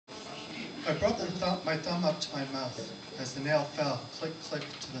I brought my thumb up to my mouth as the nail fell, click, click,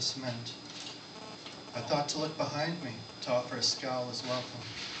 to the cement. I thought to look behind me, to offer a scowl as welcome.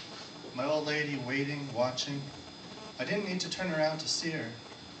 My old lady waiting, watching. I didn't need to turn around to see her.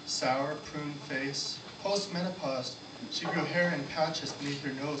 Sour, prune face. Post-menopause, she grew hair in patches beneath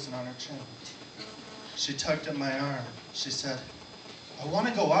her nose and on her chin. She tugged at my arm. She said, "I want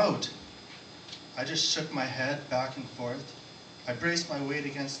to go out." I just shook my head back and forth. I braced my weight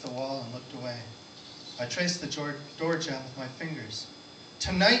against the wall and looked away. I traced the door jamb with my fingers.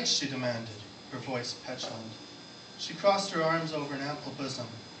 "Tonight," she demanded, her voice petulant. She crossed her arms over an ample bosom,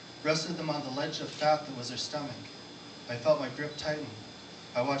 rested them on the ledge of fat that was her stomach. I felt my grip tighten.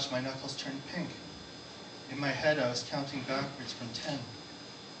 I watched my knuckles turn pink. In my head, I was counting backwards from 10,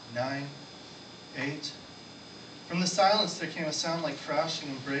 9, 8. From the silence, there came a sound like crashing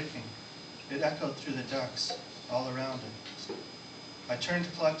and breaking. It echoed through the ducts, all around it. I turned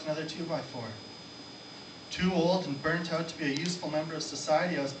to collect another 2x4. Too old and burnt out to be a useful member of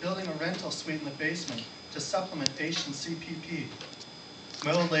society, I was building a rental suite in the basement to supplement Asian CPP.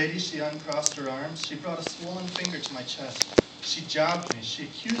 My old lady, she uncrossed her arms. She brought a swollen finger to my chest. She jabbed me. She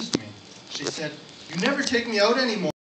accused me. She said, "You never take me out anymore."